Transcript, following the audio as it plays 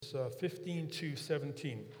verses 15 to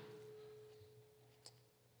 17.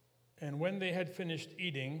 And when they had finished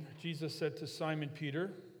eating, Jesus said to Simon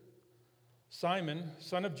Peter, "Simon,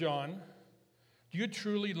 son of John, do you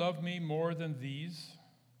truly love me more than these?"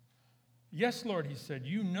 "Yes, Lord," he said,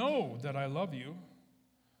 "you know that I love you."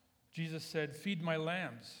 Jesus said, "Feed my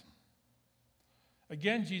lambs."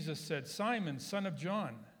 Again, Jesus said, "Simon, son of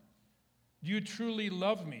John, do you truly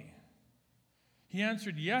love me?" He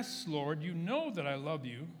answered, "Yes, Lord, you know that I love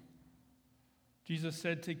you." Jesus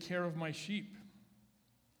said, "Take care of my sheep."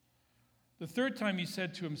 The third time he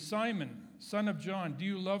said to him, "Simon, son of John, do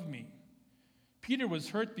you love me?" Peter was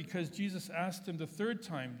hurt because Jesus asked him the third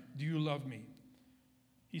time, "Do you love me?"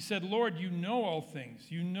 He said, "Lord, you know all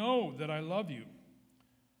things. You know that I love you."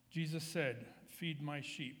 Jesus said, "Feed my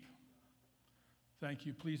sheep." Thank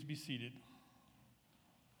you. Please be seated.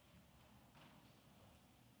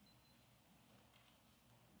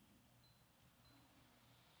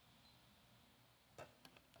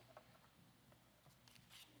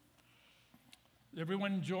 Is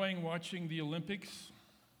everyone enjoying watching the Olympics?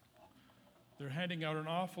 They're handing out an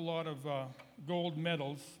awful lot of gold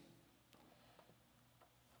medals.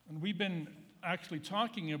 And we've been actually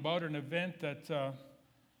talking about an event that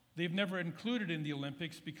they've never included in the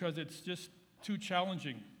Olympics because it's just too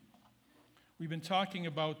challenging. We've been talking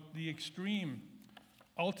about the extreme,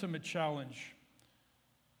 ultimate challenge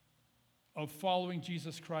of following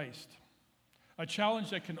Jesus Christ. A challenge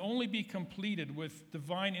that can only be completed with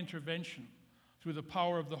divine intervention through the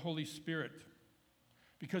power of the Holy Spirit.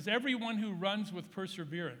 Because everyone who runs with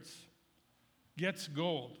perseverance gets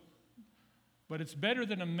gold. But it's better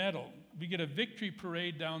than a medal. We get a victory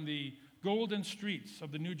parade down the golden streets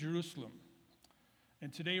of the New Jerusalem.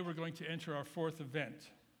 And today we're going to enter our fourth event.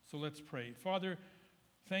 So let's pray. Father,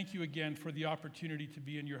 thank you again for the opportunity to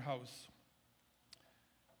be in your house.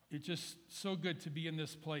 It's just so good to be in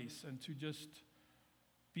this place and to just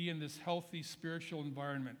be in this healthy spiritual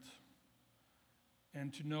environment.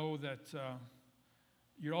 And to know that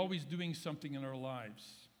you're always doing something in our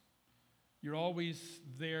lives. You're always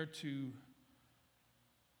there to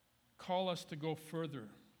call us to go further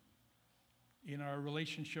in our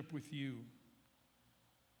relationship with you.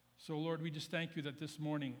 So, Lord, we just thank you that this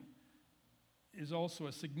morning is also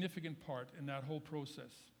a significant part in that whole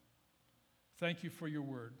process. Thank you for your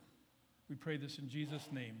word. We pray this in Jesus'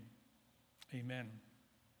 name. Amen.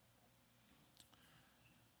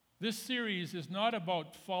 This series is not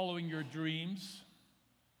about following your dreams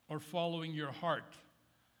or following your heart.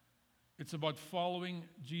 It's about following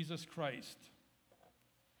Jesus Christ.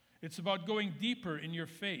 It's about going deeper in your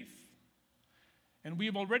faith. And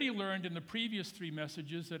we've already learned in the previous three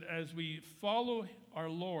messages that as we follow our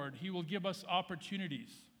Lord, He will give us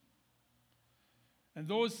opportunities. And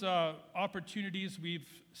those opportunities we've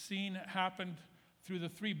seen happened through the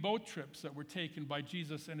 3 boat trips that were taken by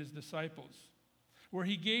Jesus and His disciples, where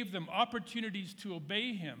He gave them opportunities to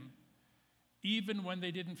obey Him even when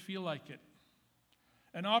they didn't feel like it,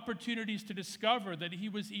 and opportunities to discover that He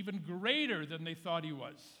was even greater than they thought He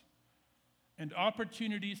was, and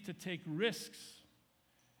opportunities to take risks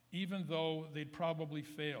even though they'd probably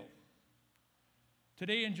fail.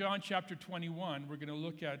 Today in John chapter 21, we're going to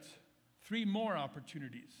look at 3 more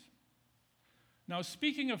opportunities. Now,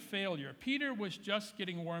 speaking of failure, Peter was just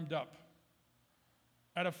getting warmed up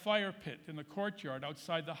at a fire pit in the courtyard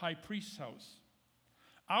outside the high priest's house.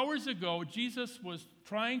 Hours ago, Jesus was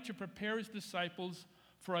trying to prepare His disciples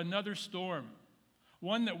for another storm,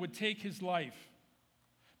 one that would take His life,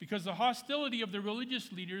 because the hostility of the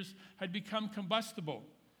religious leaders had become combustible,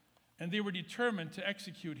 and they were determined to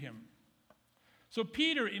execute Him. So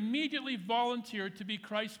Peter immediately volunteered to be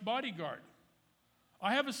Christ's bodyguard.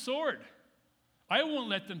 "I have a sword. I won't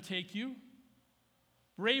let them take you."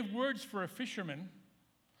 Brave words for a fisherman.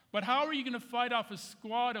 But how are you going to fight off a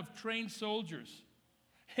squad of trained soldiers?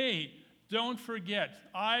 Hey, don't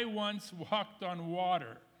forget, I once walked on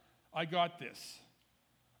water. I got this.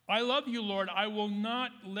 "I love you, Lord. I will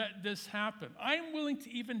not let this happen. I'm willing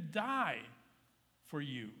to even die for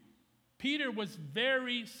you." Peter was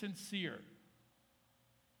very sincere.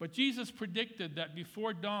 But Jesus predicted that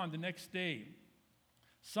before dawn the next day,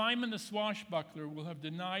 Simon the swashbuckler will have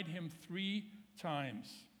denied Him 3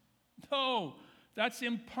 times. No, that's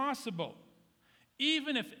impossible.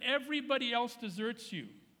 Even if everybody else deserts you,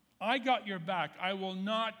 I got your back. I will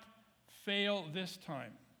not fail this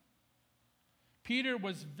time. Peter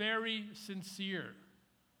was very sincere.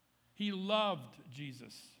 He loved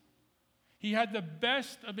Jesus. He had the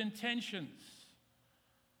best of intentions,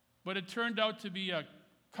 but it turned out to be a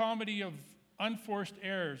comedy of unforced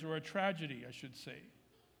errors, or a tragedy, I should say.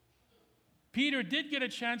 Peter did get a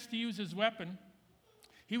chance to use his weapon.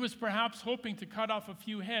 He was perhaps hoping to cut off a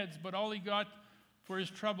few heads, but all he got for his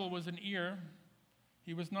trouble was an ear.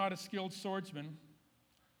 He was not a skilled swordsman.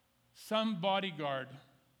 Some bodyguard.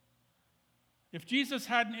 If Jesus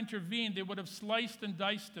hadn't intervened, they would have sliced and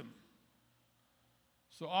diced him.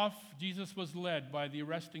 So off Jesus was led by the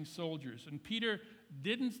arresting soldiers. And Peter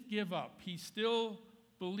didn't give up. He still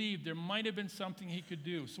believed there might have been something he could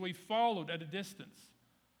do. So he followed at a distance.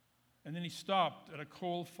 And then he stopped at a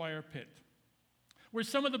coal fire pit, where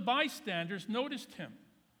some of the bystanders noticed him.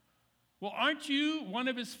 Well, aren't you one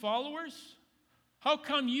of his followers? How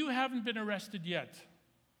come you haven't been arrested yet?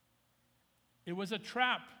 It was a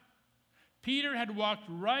trap. Peter had walked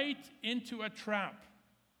right into a trap.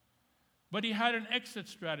 But he had an exit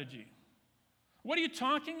strategy. What are you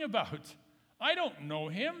talking about? I don't know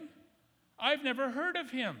him. I've never heard of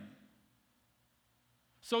him.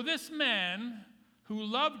 So this man who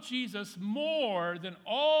loved Jesus more than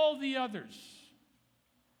all the others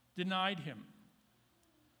denied him.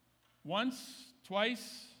 Once,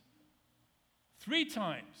 twice, 3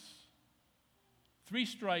 times. 3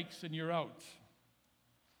 strikes and you're out.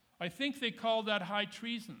 I think they call that high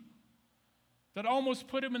treason. That almost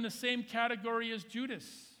put him in the same category as Judas.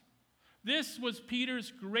 This was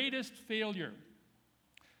Peter's greatest failure.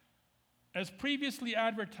 As previously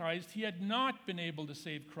advertised, he had not been able to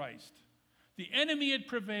save Christ. The enemy had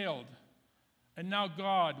prevailed, and now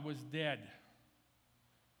God was dead.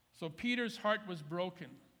 So Peter's heart was broken.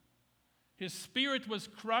 His spirit was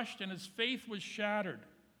crushed, and his faith was shattered.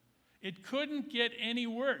 It couldn't get any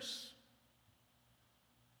worse.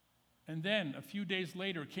 And then, a few days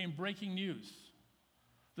later, came breaking news.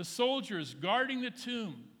 The soldiers guarding the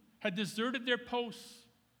tomb had deserted their posts.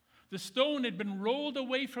 The stone had been rolled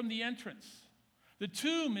away from the entrance. The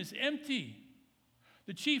tomb is empty.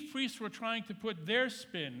 The chief priests were trying to put their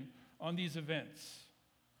spin on these events.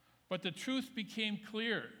 But the truth became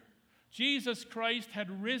clear. Jesus Christ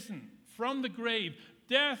had risen from the grave.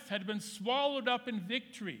 Death had been swallowed up in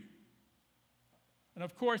victory. And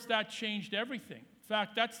of course, that changed everything. In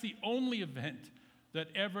fact, that's the only event that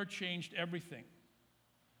ever changed everything.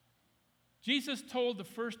 Jesus told the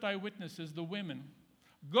first eyewitnesses, the women,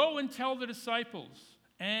 "Go and tell the disciples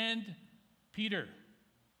and Peter."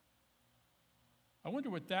 I wonder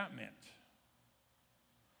what that meant.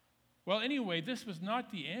 Well, anyway, this was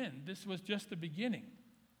not the end. This was just the beginning.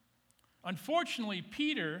 Unfortunately,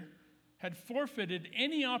 Peter had forfeited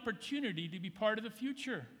any opportunity to be part of the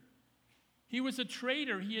future. He was a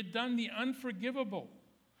traitor. He had done the unforgivable.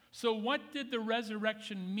 So what did the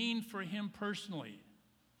resurrection mean for him personally?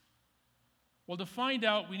 Well, to find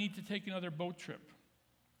out, we need to take another boat trip.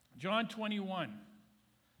 John 21.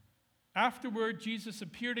 Afterward, Jesus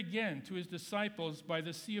appeared again to his disciples by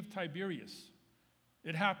the Sea of Tiberias.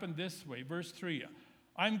 It happened this way, verse 3.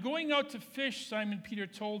 "I'm going out to fish," Simon Peter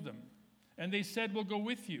told them. And they said, "We'll go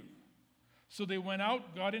with you." So they went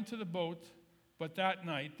out, got into the boat, but that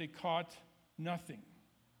night they caught nothing.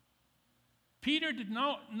 Peter did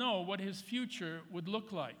not know what his future would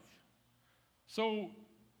look like. So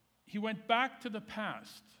he went back to the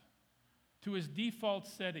past, to his default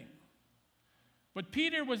setting. But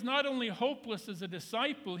Peter was not only hopeless as a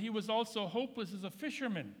disciple, he was also hopeless as a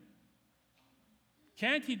fisherman.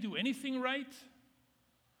 Can't he do anything right?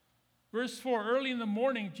 Verse 4, early in the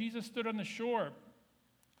morning, Jesus stood on the shore,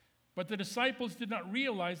 but the disciples did not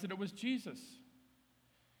realize that it was Jesus.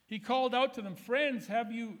 He called out to them, "Friends,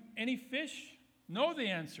 have you any fish?" "No," they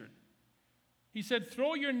answered. He said,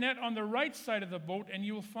 "Throw your net on the right side of the boat and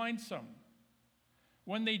you will find some."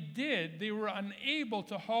 When they did, they were unable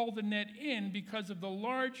to haul the net in because of the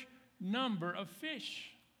large number of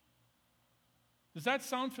fish. Does that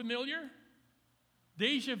sound familiar?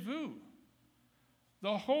 Deja vu.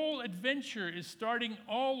 The whole adventure is starting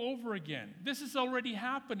all over again. This has already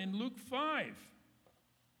happened in Luke 5.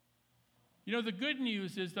 You know, the good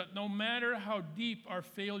news is that no matter how deep our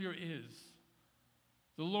failure is,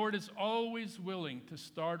 the Lord is always willing to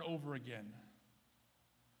start over again.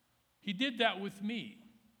 He did that with me.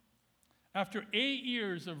 After 8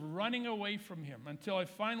 years of running away from him until I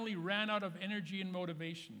finally ran out of energy and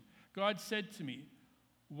motivation, God said to me,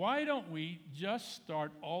 "Why don't we just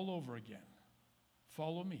start all over again?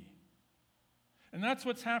 Follow me." And that's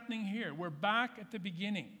what's happening here. We're back at the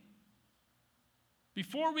beginning.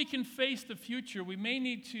 Before we can face the future, we may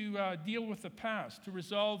need to deal with the past, to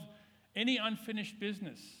resolve any unfinished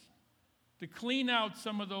business, to clean out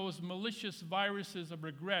some of those malicious viruses of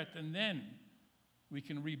regret, and then we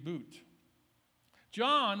can reboot.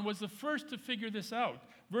 John was the first to figure this out.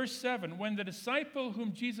 Verse 7, when the disciple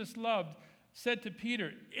whom Jesus loved said to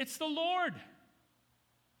Peter, "It's the Lord."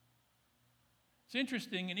 It's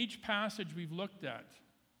interesting, in each passage we've looked at,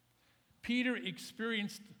 Peter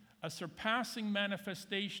experienced a surpassing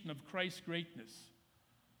manifestation of Christ's greatness.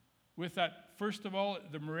 With that, first of all,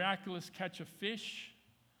 the miraculous catch of fish,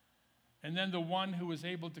 and then the one who was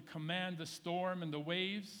able to command the storm and the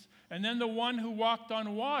waves, and then the one who walked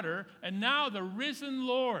on water, and now the risen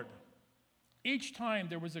Lord. Each time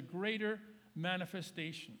there was a greater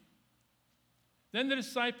manifestation. Then the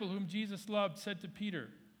disciple whom Jesus loved said to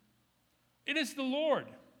Peter, "It is the Lord."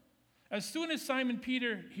 As soon as Simon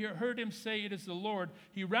Peter heard him say, "It is the Lord,"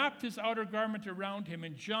 he wrapped his outer garment around him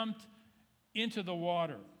and jumped into the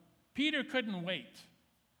water. Peter couldn't wait.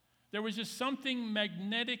 There was just something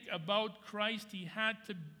magnetic about Christ. He had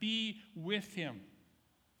to be with him.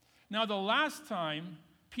 Now, the last time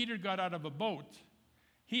Peter got out of a boat,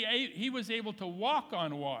 he was able to walk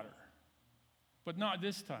on water, but not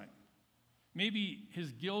this time. Maybe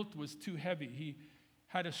his guilt was too heavy. He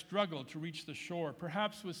had a struggle to reach the shore,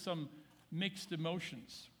 perhaps with some mixed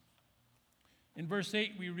emotions. In verse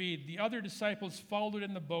 8 we read, "The other disciples followed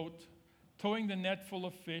in the boat, towing the net full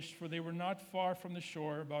of fish, for they were not far from the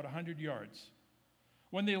shore, about 100 yards.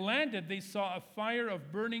 When they landed, they saw a fire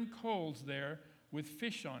of burning coals there with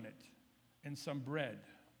fish on it and some bread."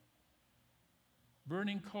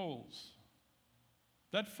 Burning coals.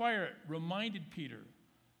 That fire reminded Peter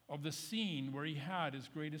of the scene where he had his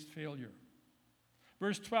greatest failure.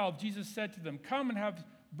 Verse 12, Jesus said to them, "Come and have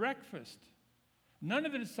breakfast." None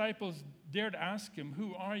of the disciples dared ask him,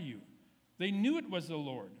 "Who are you?" They knew it was the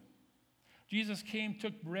Lord. Jesus came,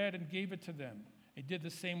 took bread, and gave it to them. He did the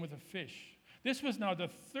same with the fish. This was now the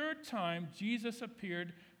third time Jesus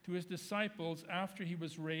appeared to his disciples after he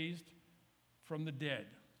was raised from the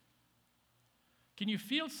dead. Can you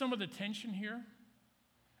feel some of the tension here?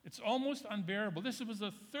 It's almost unbearable. This was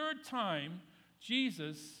the third time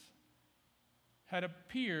Jesus had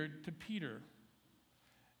appeared to Peter.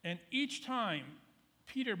 And each time,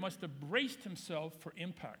 Peter must have braced himself for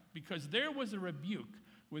impact because there was a rebuke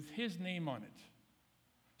with his name on it.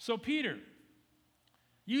 "So Peter,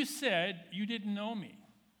 you said you didn't know me.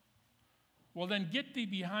 Well, then get thee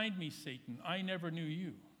behind me, Satan. I never knew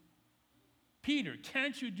you." "Peter,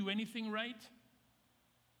 can't you do anything right?"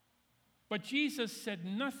 But Jesus said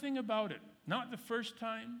nothing about it. Not the first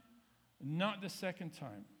time, not the second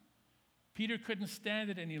time. Peter couldn't stand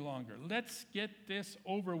it any longer. Let's get this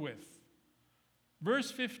over with. Verse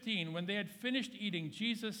 15, when they had finished eating,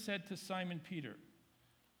 Jesus said to Simon Peter,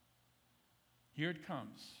 "Here it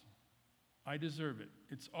comes. I deserve it.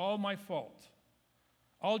 It's all my fault.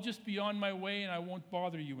 I'll just be on my way and I won't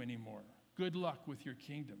bother you anymore. Good luck with your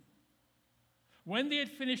kingdom." When they had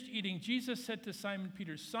finished eating, Jesus said to Simon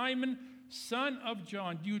Peter, "Simon, son of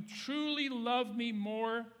John, do you truly love me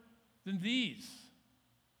more than these?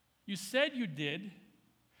 You said you did.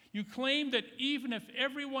 You claimed that even if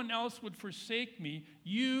everyone else would forsake me,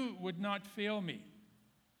 you would not fail me.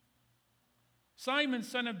 Simon,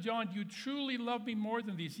 son of John, do you truly love me more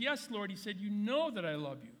than these?" "Yes, Lord," he said, "you know that I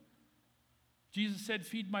love you." Jesus said,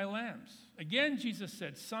 "Feed my lambs." Again, Jesus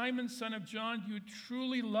said, "Simon, son of John, do you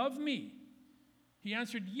truly love me?" He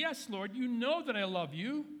answered, "Yes, Lord, you know that I love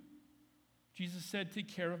you." Jesus said, "Take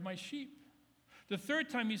care of my sheep." The third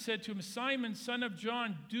time he said to him, "Simon, son of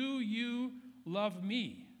John, do you love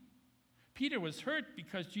me?" Peter was hurt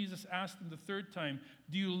because Jesus asked him the third time,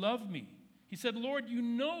 "Do you love me?" He said, "Lord, you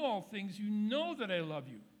know all things. You know that I love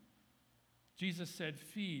you." Jesus said,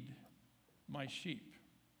 "Feed my sheep."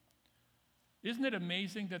 Isn't it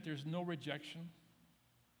amazing that there's no rejection,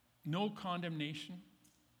 no condemnation?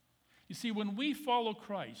 You see, when we follow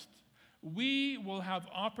Christ, we will have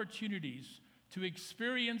opportunities to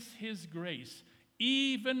experience his grace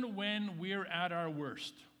even when we're at our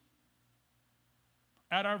worst.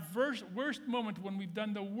 At our worst moment, when we've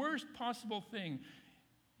done the worst possible thing,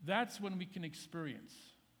 that's when we can experience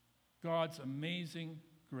God's amazing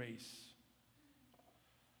grace.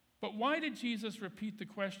 But why did Jesus repeat the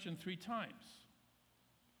question 3 times?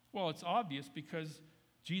 Well, it's obvious because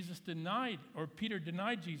Peter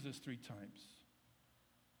denied Jesus 3 times.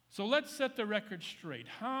 So let's set the record straight.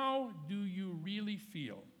 How do you really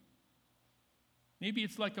feel? Maybe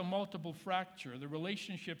it's like a multiple fracture. The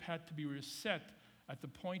relationship had to be reset at the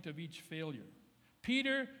point of each failure.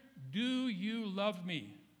 Peter, do you love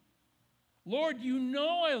me? Lord, you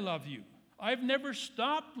know I love you. I've never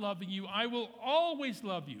stopped loving you. I will always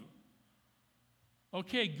love you.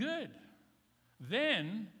 Okay, good.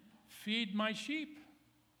 Then feed my sheep.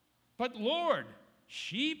 But Lord,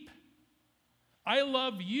 sheep? I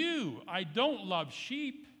love you. I don't love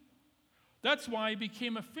sheep. That's why I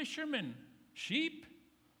became a fisherman. Sheep?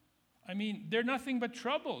 I mean, they're nothing but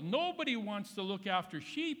trouble. Nobody wants to look after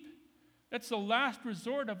sheep. That's the last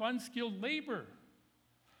resort of unskilled labor.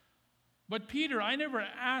 But Peter, I never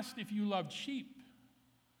asked if you loved sheep.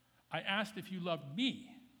 I asked if you loved me.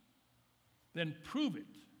 Then prove it.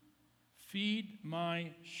 Feed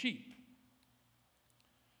my sheep.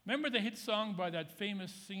 Remember the hit song by that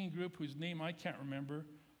famous singing group whose name I can't remember,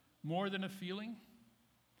 More Than a Feeling?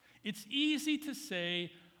 It's easy to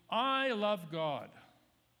say, I love God.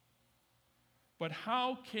 But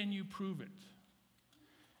how can you prove it?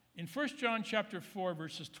 In 1 John chapter 4,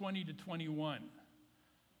 verses 20 to 21,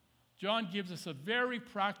 John gives us a very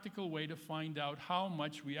practical way to find out how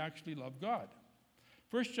much we actually love God.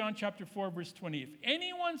 1 John chapter 4, verse 20. If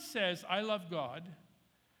anyone says, I love God,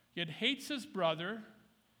 yet hates his brother,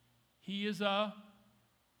 he is a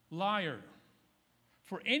liar.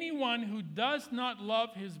 For anyone who does not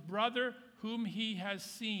love his brother whom he has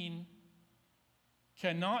seen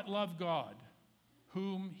cannot love God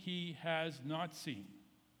whom he has not seen.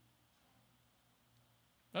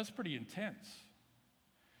 That's pretty intense.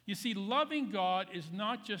 You see, loving God is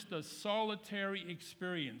not just a solitary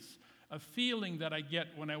experience, a feeling that I get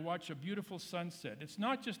when I watch a beautiful sunset. It's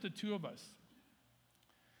not just the two of us.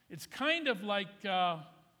 It's kind of like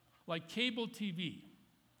cable TV.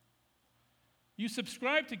 You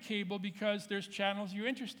subscribe to cable because there's channels you're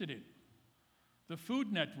interested in. The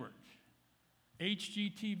Food Network,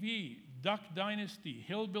 HGTV, Duck Dynasty,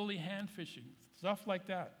 Hillbilly Hand Fishing, stuff like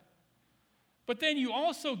that. But then you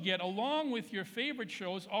also get, along with your favorite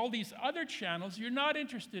shows, all these other channels you're not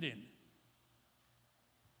interested in.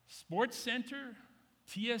 Sports Center,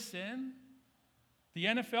 TSN, the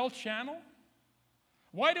NFL channel.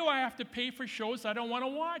 Why do I have to pay for shows I don't want to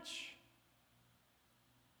watch?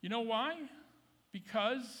 You know why?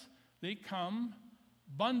 Because they come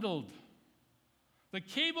bundled. The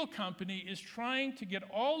cable company is trying to get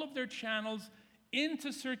all of their channels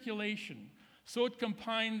into circulation, so it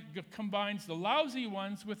combines the lousy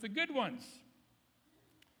ones with the good ones.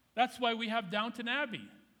 That's why we have Downton Abbey.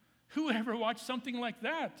 Who ever watched something like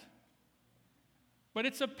that? But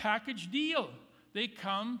it's a package deal. They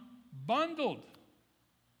come bundled.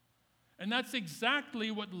 And that's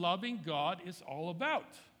exactly what loving God is all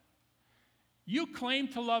about. You claim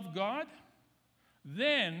to love God,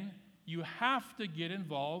 then you have to get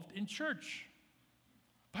involved in church.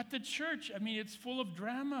 But the church, it's full of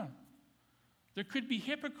drama. There could be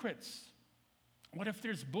hypocrites. What if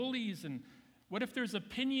there's bullies, and what if there's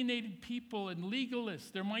opinionated people and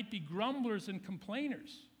legalists? There might be grumblers and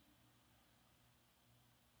complainers.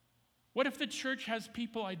 What if the church has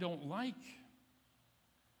people I don't like?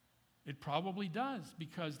 It probably does,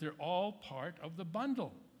 because they're all part of the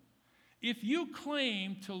bundle. If you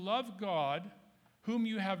claim to love God whom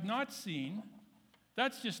you have not seen,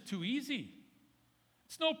 that's just too easy.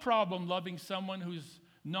 It's no problem loving someone who's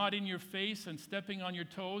not in your face and stepping on your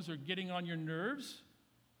toes or getting on your nerves.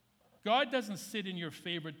 God doesn't sit in your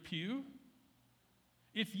favorite pew.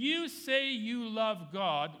 If you say you love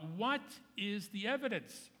God, what is the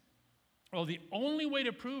evidence? Well, the only way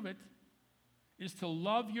to prove it is to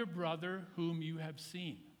love your brother whom you have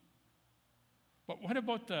seen. But what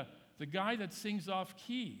about the guy that sings off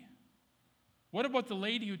key? What about the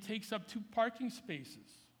lady who takes up 2 parking spaces?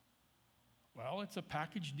 Well, it's a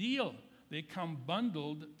package deal. They come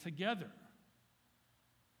bundled together.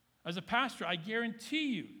 As a pastor, I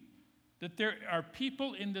guarantee you that there are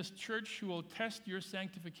people in this church who will test your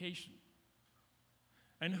sanctification.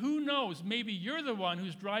 And who knows, maybe you're the one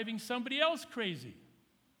who's driving somebody else crazy.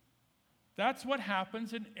 That's what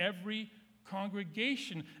happens in every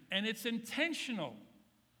congregation, and it's intentional,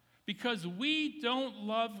 because we don't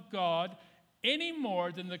love God any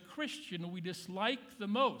more than the Christian we dislike the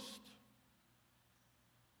most.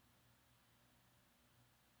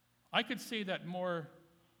 I could say that more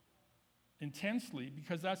intensely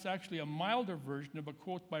because that's actually a milder version of a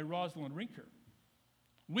quote by Rosalind Rinker.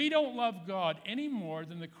 We don't love God any more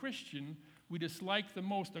than the Christian we dislike the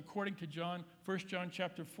most, according to 1 John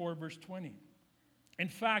chapter 4, verse 20. In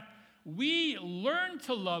fact, we learn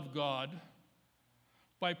to love God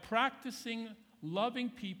by practicing loving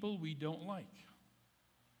people we don't like.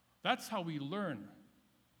 That's how we learn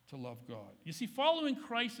to love God. You see, following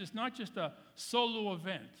Christ is not just a solo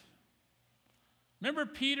event. Remember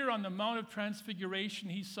Peter on the Mount of Transfiguration?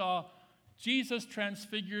 He saw Jesus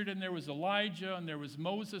transfigured, and there was Elijah, and there was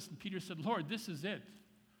Moses, and Peter said, Lord, this is it.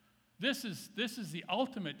 This is the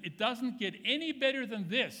ultimate. It doesn't get any better than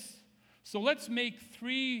this. So let's make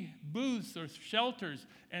 3 booths or shelters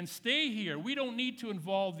and stay here. We don't need to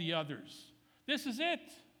involve the others. This is it.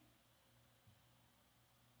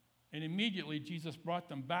 And immediately Jesus brought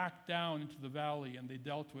them back down into the valley, and they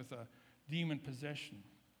dealt with a demon possession.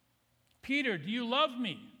 Peter, do you love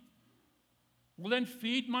me? Well, then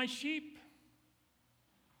feed my sheep.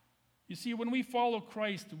 You see, when we follow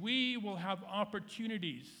Christ, we will have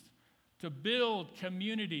opportunities to build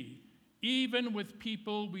community, even with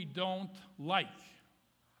people we don't like.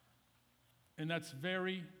 And that's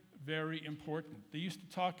very, very important. They used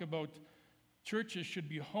to talk about churches should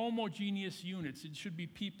be homogeneous units. It should be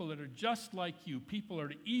people that are just like you, people that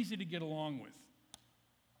are easy to get along with.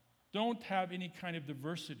 Don't have any kind of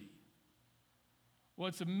diversity. Well,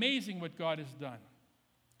 it's amazing what God has done.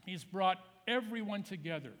 He's brought everyone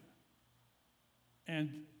together.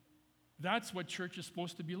 And that's what church is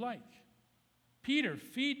supposed to be like. Peter,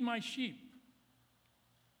 feed my sheep.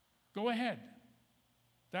 Go ahead.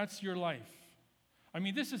 That's your life. I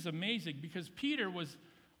mean, this is amazing because Peter was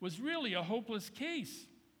really a hopeless case.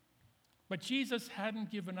 But Jesus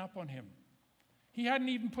hadn't given up on him. He hadn't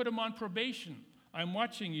even put him on probation. I'm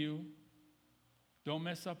watching you. Don't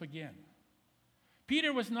mess up again.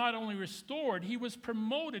 Peter was not only restored, he was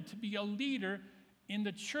promoted to be a leader in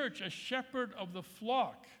the church, a shepherd of the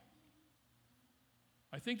flock.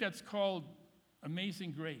 I think that's called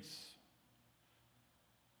amazing grace.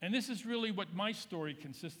 And this is really what my story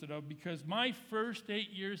consisted of, because my first 8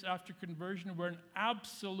 years after conversion were an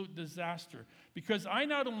absolute disaster. Because I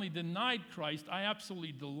not only denied Christ, I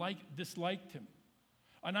absolutely disliked him.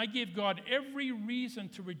 And I gave God every reason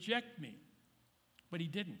to reject me, but he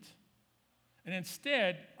didn't. And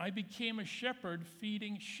instead, I became a shepherd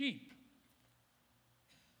feeding sheep.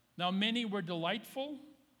 Now, many were delightful,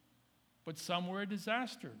 but some were a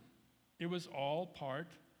disaster. It was all part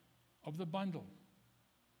of the bundle.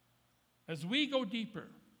 As we go deeper,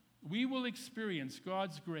 we will experience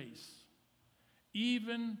God's grace,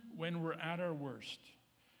 even when we're at our worst.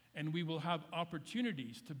 And we will have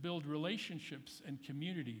opportunities to build relationships and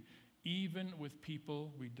community, even with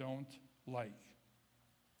people we don't like.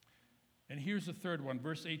 And here's the third one,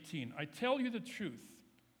 verse 18. I tell you the truth,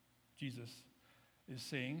 Jesus is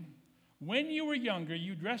saying, when you were younger,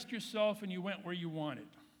 you dressed yourself and you went where you wanted.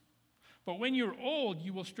 But when you're old,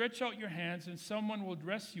 you will stretch out your hands and someone will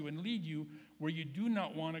dress you and lead you where you do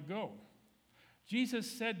not want to go. Jesus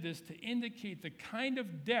said this to indicate the kind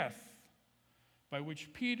of death by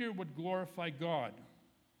which Peter would glorify God.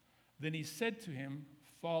 Then he said to him,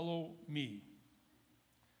 follow me.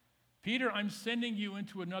 Peter, I'm sending you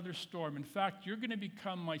into another storm. In fact, you're going to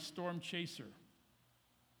become my storm chaser.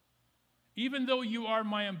 Even though you are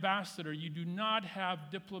my ambassador, you do not have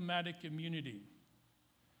diplomatic immunity.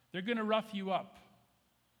 They're going to rough you up.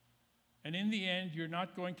 And in the end, you're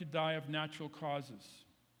not going to die of natural causes.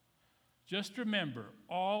 Just remember,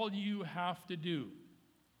 all you have to do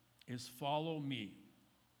is follow me.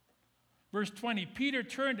 Verse 20, Peter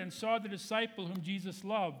turned and saw the disciple whom Jesus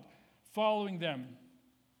loved following them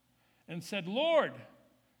and said, Lord,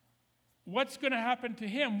 what's going to happen to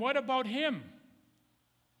him? What about him?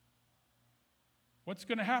 What's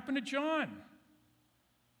going to happen to John?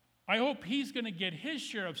 I hope he's going to get his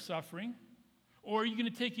share of suffering, or are you going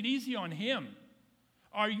to take it easy on him?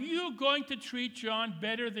 Are you going to treat John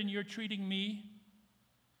better than you're treating me?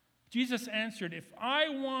 Jesus answered, if I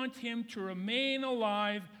want him to remain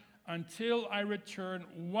alive until I return,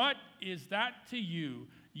 what is that to you?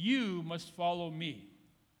 You must follow me.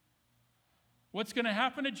 What's going to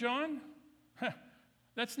happen to John?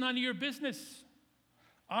 That's none of your business.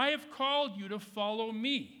 I have called you to follow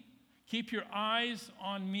me. Keep your eyes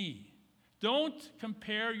on me. Don't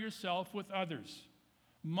compare yourself with others.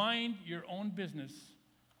 Mind your own business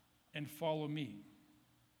and follow me.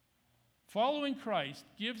 Following Christ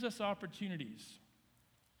gives us opportunities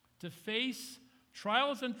to face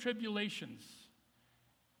trials and tribulations,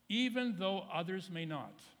 even though others may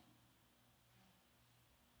not.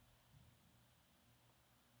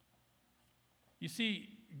 You see,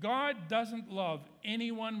 God doesn't love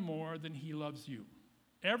anyone more than he loves you.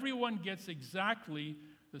 Everyone gets exactly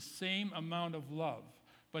the same amount of love,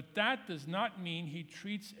 but that does not mean he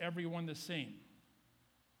treats everyone the same.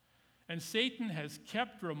 And Satan has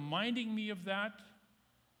kept reminding me of that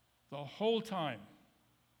the whole time.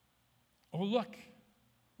 Oh, look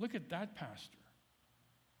at that pastor.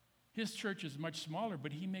 His church is much smaller,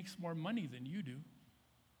 but he makes more money than you do.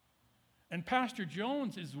 And Pastor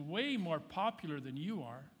Jones is way more popular than you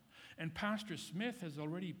are. And Pastor Smith has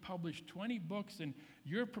already published 20 books, and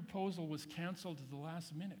your proposal was canceled at the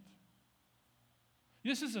last minute.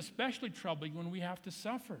 This is especially troubling when we have to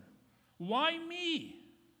suffer. Why me?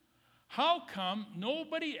 How come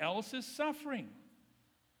nobody else is suffering?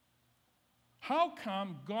 How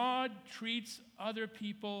come God treats other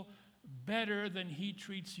people better than he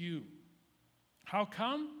treats you? How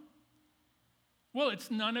come? Well,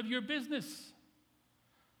 it's none of your business.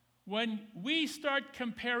 When we start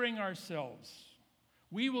comparing ourselves,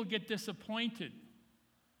 we will get disappointed.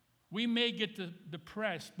 We may get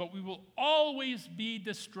depressed, but we will always be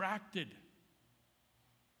distracted.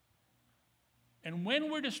 And when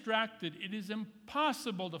we're distracted, it is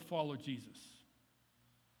impossible to follow Jesus.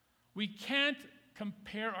 We can't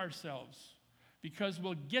compare ourselves because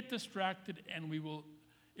we'll get distracted and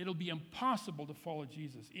it'll be impossible to follow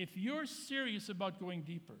Jesus. If you're serious about going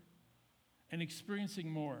deeper and experiencing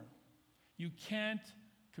more, you can't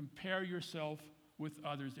compare yourself with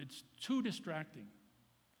others. It's too distracting.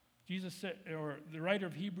 Jesus said, or the writer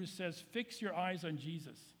of Hebrews says, fix your eyes on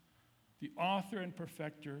Jesus, the author and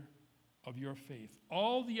perfecter of your faith.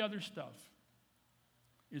 All the other stuff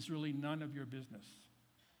is really none of your business.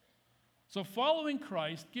 So following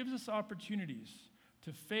Christ gives us opportunities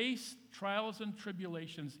to face trials and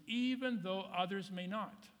tribulations, even though others may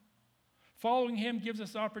not. Following him gives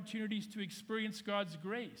us opportunities to experience God's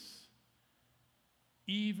grace,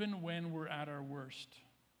 even when we're at our worst.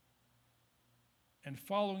 And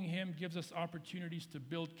following him gives us opportunities to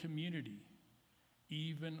build community,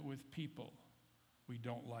 even with people we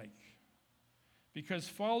don't like. Because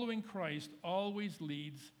following Christ always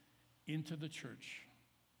leads into the church,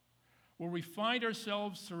 where we find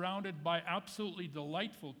ourselves surrounded by absolutely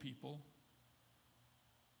delightful people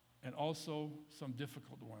and also some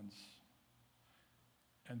difficult ones.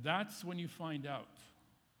 And that's when you find out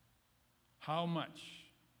how much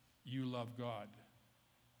you love God.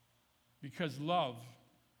 Because love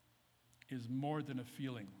is more than a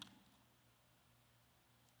feeling.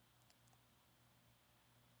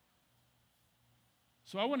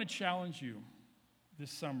 So I want to challenge you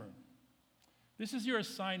this summer. This is your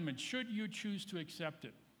assignment, should you choose to accept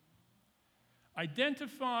it.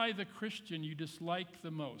 Identify the Christian you dislike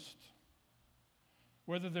the most,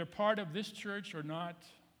 whether they're part of this church or not,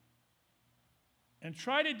 and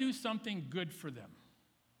try to do something good for them.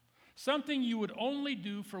 Something you would only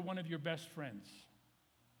do for one of your best friends.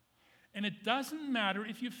 And it doesn't matter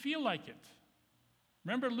if you feel like it.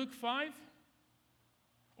 Remember Luke 5?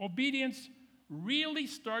 Obedience really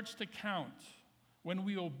starts to count when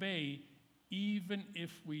we obey, even if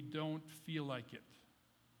we don't feel like it.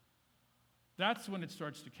 That's when it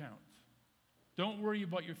starts to count. Don't worry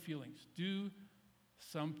about your feelings. Do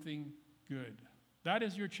something good. That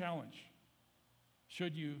is your challenge,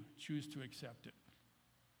 should you choose to accept it.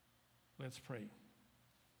 Let's pray.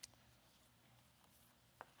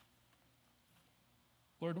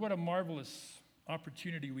 Lord, what a marvelous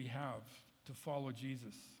opportunity we have to follow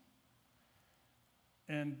Jesus.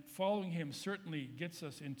 And following him certainly gets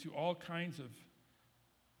us into all kinds of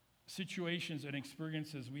situations and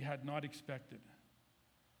experiences we had not expected.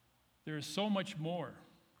 There is so much more.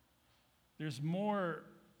 There's more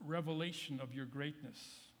revelation of your greatness.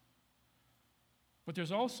 But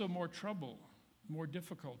there's also more trouble, more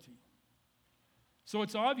difficulty. So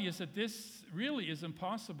it's obvious that this really is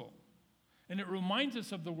impossible. And it reminds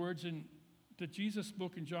us of the words that Jesus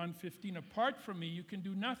spoke in John 15, apart from me, you can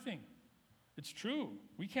do nothing. It's true.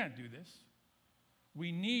 We can't do this.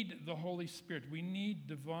 We need the Holy Spirit. We need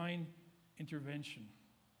divine intervention.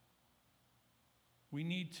 We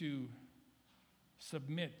need to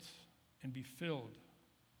submit and be filled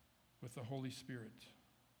with the Holy Spirit.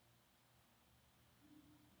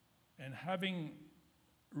 And having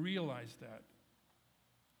realized that,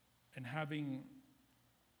 and having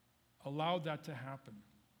allowed that to happen,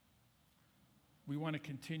 we want to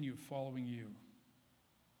continue following you.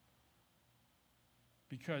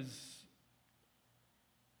 Because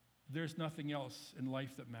there's nothing else in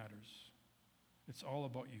life that matters. It's all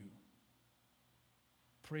about you.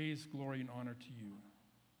 Praise, glory, and honor to you.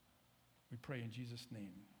 We pray in Jesus'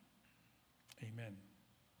 name. Amen.